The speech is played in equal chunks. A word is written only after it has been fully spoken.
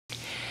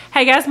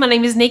Hey guys, my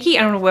name is Nikki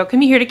and I want to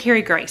welcome you here to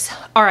Carry Grace.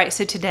 Alright,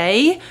 so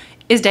today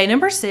is day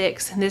number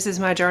 6 and this is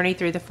my journey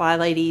through the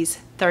Flylady's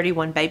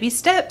 31 baby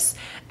steps,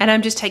 and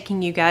I'm just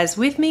taking you guys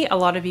with me. A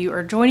lot of you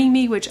are joining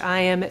me, which I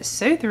am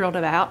so thrilled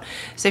about.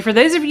 So for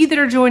those of you that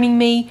are joining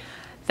me,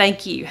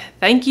 thank you.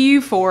 Thank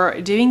you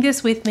for doing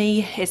this with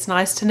me. It's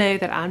nice to know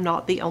that I'm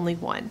not the only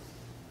one.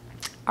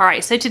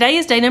 Alright, so today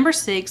is day number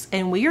 6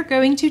 and we are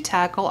going to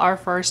tackle our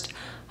first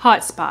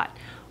hotspot.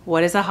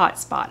 What is a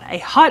hotspot? A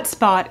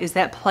hotspot is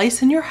that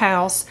place in your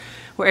house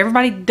where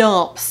everybody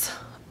dumps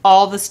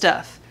all the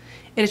stuff.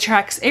 It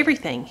attracts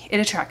everything. It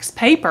attracts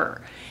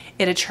paper.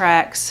 It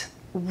attracts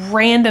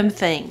random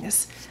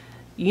things.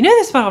 You know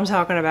this what I'm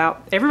talking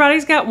about.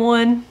 Everybody's got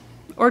 1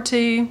 or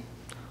 2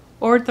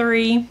 or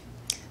 3.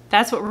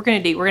 That's what we're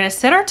going to do. We're going to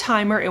set our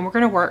timer and we're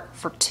going to work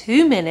for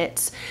 2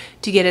 minutes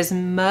to get as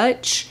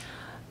much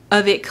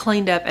of it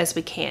cleaned up as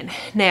we can.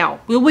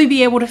 Now, will we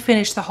be able to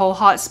finish the whole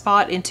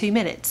hotspot in 2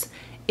 minutes?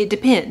 It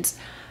depends.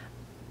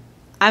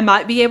 I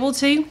might be able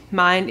to.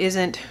 Mine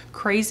isn't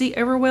crazy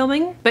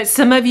overwhelming, but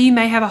some of you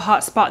may have a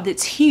hotspot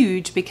that's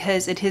huge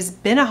because it has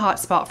been a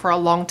hotspot for a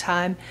long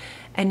time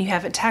and you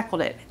haven't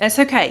tackled it. That's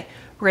okay.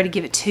 We're going to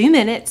give it 2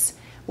 minutes.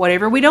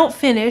 Whatever we don't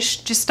finish,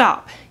 just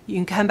stop. You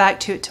can come back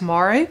to it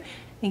tomorrow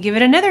and give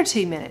it another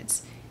 2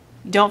 minutes.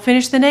 You don't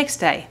finish the next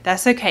day.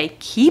 That's okay.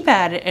 Keep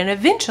at it, and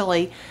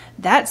eventually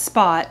that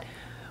spot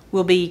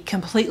will be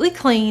completely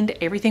cleaned,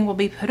 everything will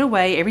be put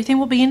away, everything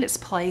will be in its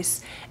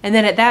place, and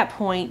then at that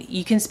point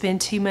you can spend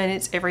 2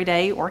 minutes every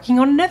day working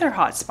on another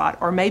hotspot,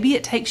 or maybe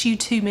it takes you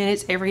 2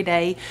 minutes every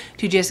day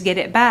to just get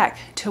it back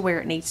to where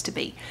it needs to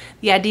be.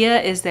 The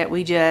idea is that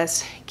we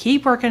just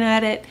keep working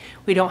at it.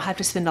 We don't have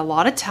to spend a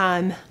lot of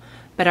time,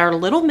 but our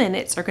little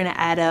minutes are going to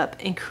add up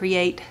and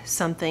create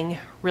something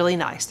really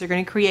nice. They're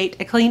going to create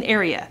a clean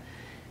area.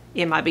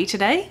 It might be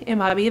today, it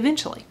might be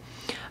eventually.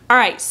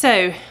 Alright,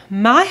 so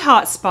my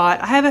hotspot,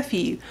 I have a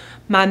few.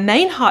 My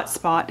main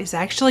hotspot is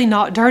actually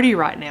not dirty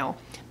right now,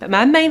 but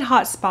my main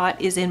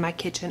hotspot is in my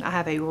kitchen. I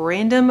have a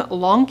random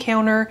long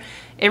counter.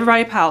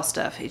 Everybody piles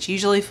stuff. It's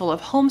usually full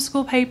of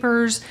homeschool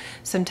papers.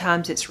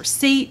 Sometimes it's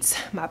receipts.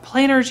 My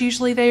planner's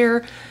usually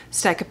there.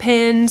 Stack of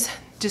pens.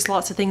 Just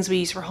lots of things we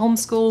use for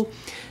homeschool.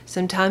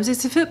 Sometimes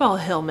it's a football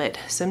helmet.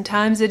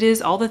 Sometimes it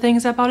is all the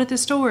things I bought at the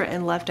store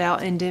and left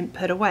out and didn't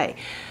put away.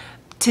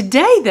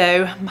 Today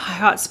though, my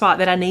hotspot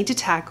that I need to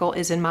tackle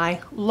is in my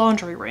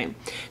laundry room.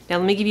 Now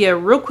let me give you a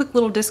real quick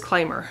little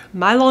disclaimer.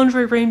 My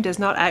laundry room does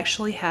not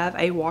actually have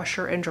a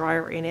washer and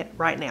dryer in it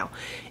right now.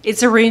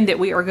 It's a room that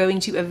we are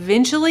going to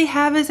eventually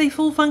have as a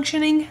full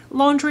functioning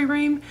laundry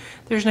room.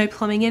 There's no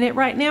plumbing in it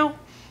right now,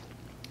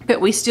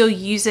 but we still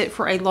use it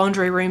for a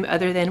laundry room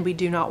other than we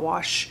do not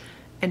wash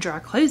and dry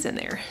clothes in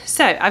there.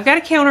 So I've got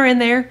a counter in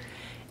there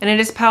and it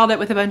is piled up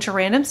with a bunch of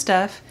random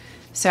stuff.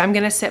 So I'm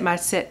going to set my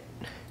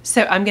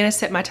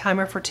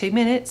timer for 2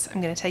 minutes.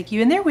 I'm going to take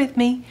you in there with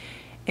me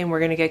and we're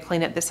going to go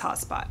clean up this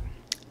hotspot.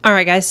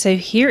 Alright guys, so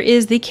here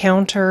is the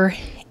counter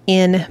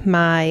in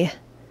my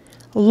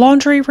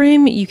laundry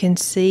room. You can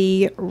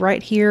see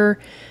right here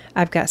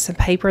I've got some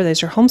paper.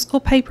 Those are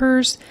homeschool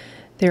papers.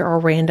 There are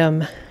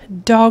random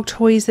dog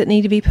toys that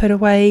need to be put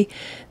away.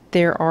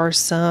 There are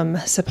some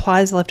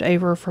supplies left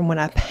over from when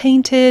I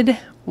painted.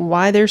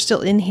 Why they're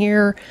still in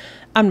here,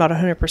 I'm not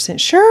 100%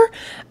 sure.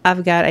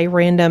 I've got a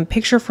random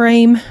picture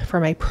frame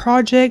from a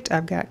project.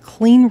 I've got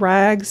clean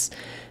rags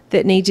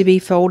that need to be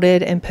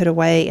folded and put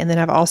away. And then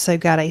I've also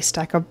got a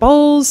stack of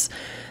bowls.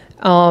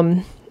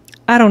 I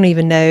don't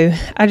even know.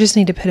 I just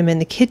need to put them in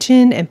the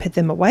kitchen and put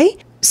them away.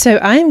 So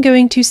I am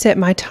going to set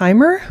my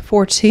timer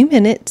for 2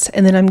 minutes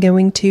and then I'm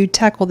going to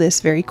tackle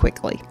this very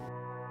quickly.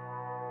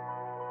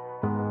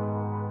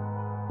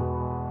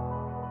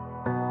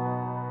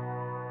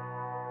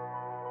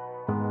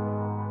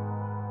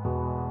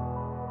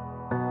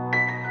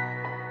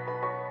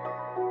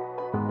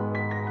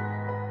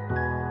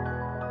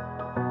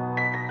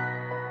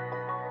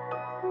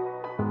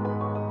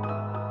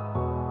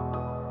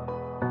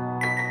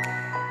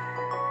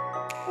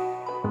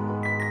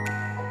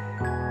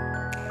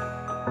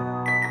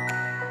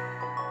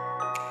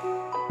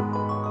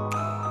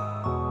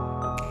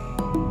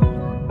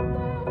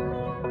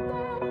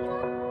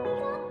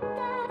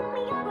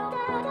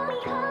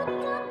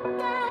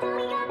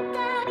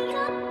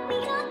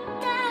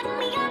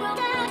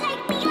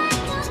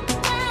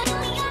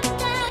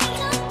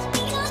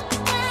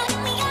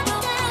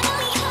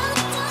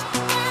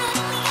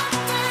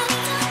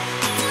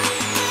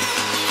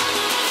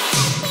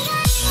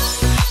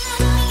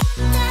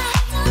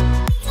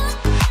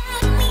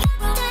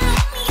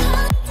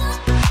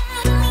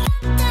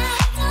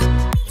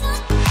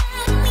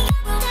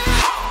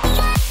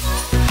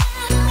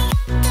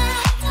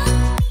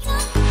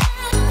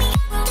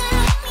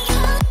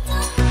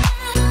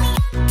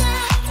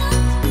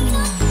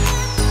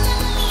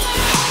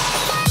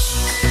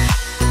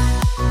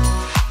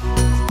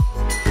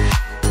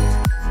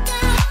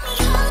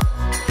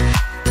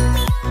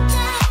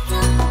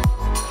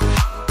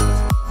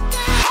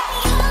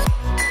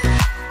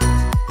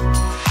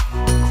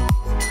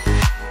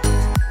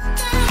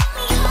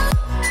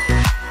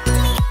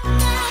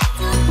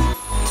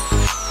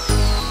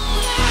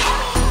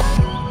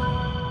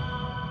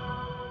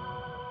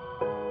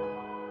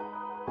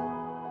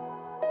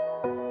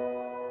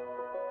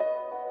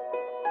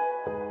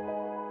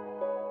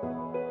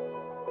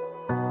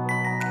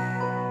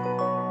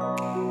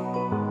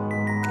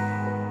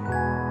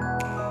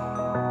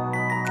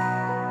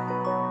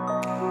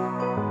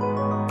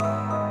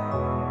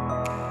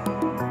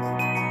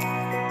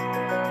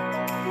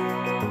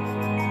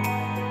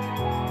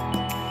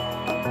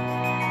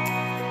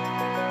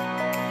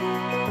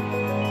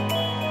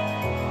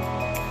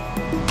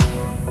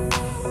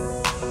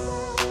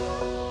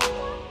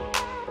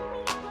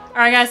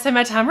 All right, guys, so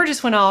my timer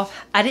just went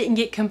off. I didn't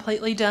get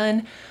completely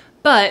done,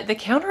 but the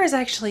counter is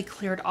actually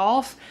cleared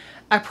off.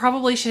 I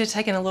probably should have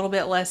taken a little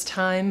bit less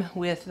time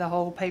with the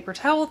whole paper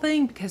towel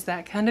thing because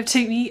that kind of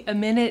took me a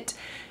minute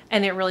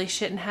and it really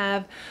shouldn't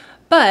have.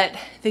 But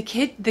the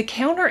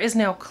counter is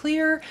now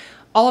clear.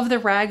 All of the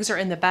rags are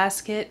in the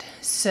basket.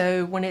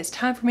 So when it's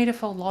time for me to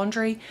fold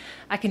laundry,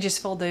 I can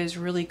just fold those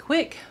really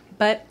quick.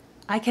 But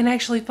I can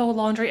actually fold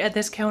laundry at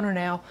this counter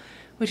now,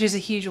 which is a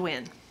huge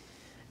win.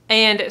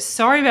 And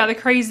sorry about the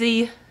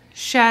crazy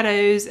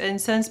shadows and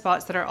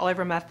sunspots that are all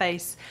over my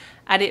face.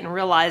 I didn't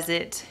realize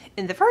it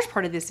in the first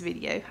part of this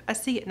video. I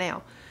see it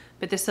now,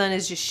 but the sun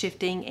is just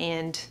shifting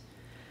and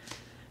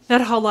not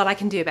a whole lot I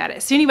can do about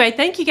it. So anyway,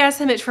 thank you guys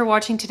so much for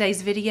watching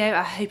today's video.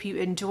 I hope you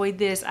enjoyed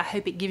this. I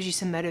hope it gives you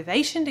some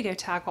motivation to go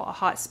tackle a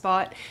hot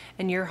spot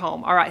in your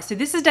home. All right, so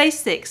this is day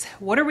 6.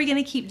 What are we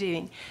gonna keep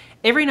doing?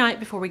 Every night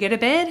before we go to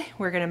bed,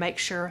 we're gonna make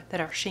sure that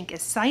our sink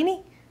is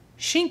shiny.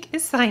 Shink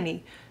is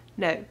shiny.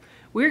 No,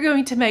 we're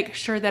going to make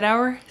sure that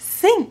our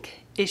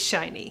sink is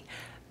shiny.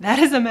 That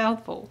is a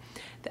mouthful.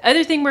 The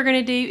other thing we're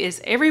gonna do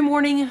is every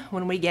morning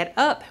when we get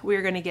up,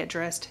 we're gonna get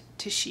dressed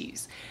to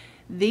shoes.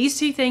 These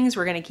 2 things,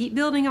 we're gonna keep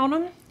building on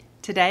them.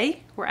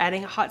 Today, we're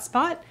adding a hot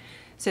spot.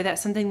 So that's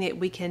something that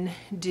we can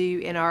do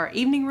in our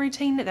evening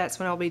routine. That's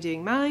when I'll be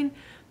doing mine.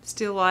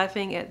 Still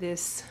laughing at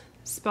this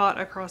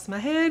spot across my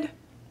head.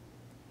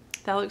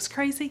 That looks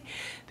crazy.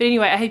 But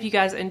anyway, I hope you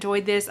guys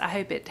enjoyed this. I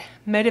hope it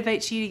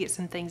motivates you to get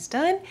some things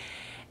done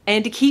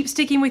and to keep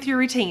sticking with your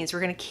routines. We're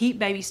gonna keep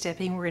baby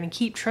stepping. We're gonna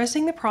keep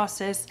trusting the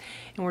process,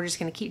 and we're just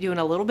gonna keep doing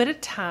a little bit at a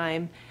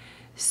time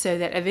so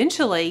that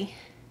eventually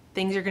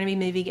things are going to be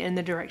moving in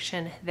the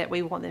direction that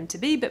we want them to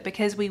be. But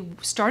because we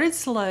started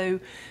slow,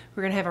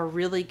 we're going to have a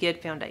really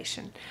good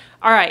foundation.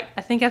 All right,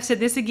 I think I've said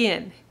this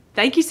again.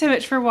 Thank you so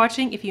much for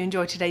watching. If you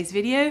enjoyed today's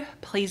video,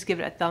 please give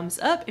it a thumbs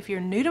up. If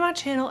you're new to my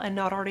channel and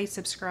not already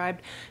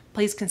subscribed,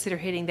 please consider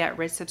hitting that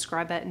red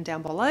subscribe button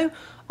down below.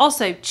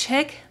 Also,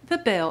 check the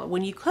bell.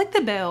 When you click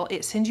the bell,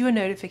 it sends you a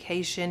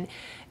notification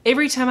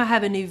every time I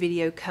have a new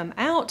video come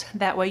out.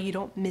 That way you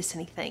don't miss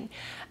anything.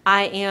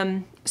 I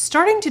am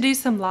starting to do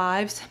some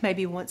lives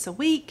maybe once a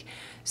week,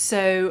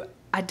 so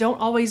I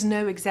don't always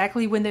know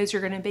exactly when those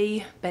are going to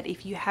be, but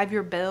if you have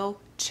your bell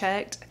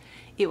checked,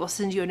 it will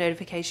send you a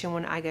notification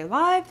when I go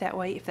live. That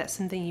way, if that's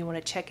something you want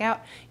to check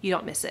out, you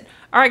don't miss it.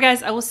 All right,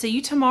 guys, I will see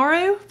you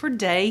tomorrow for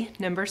day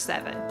number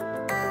 7.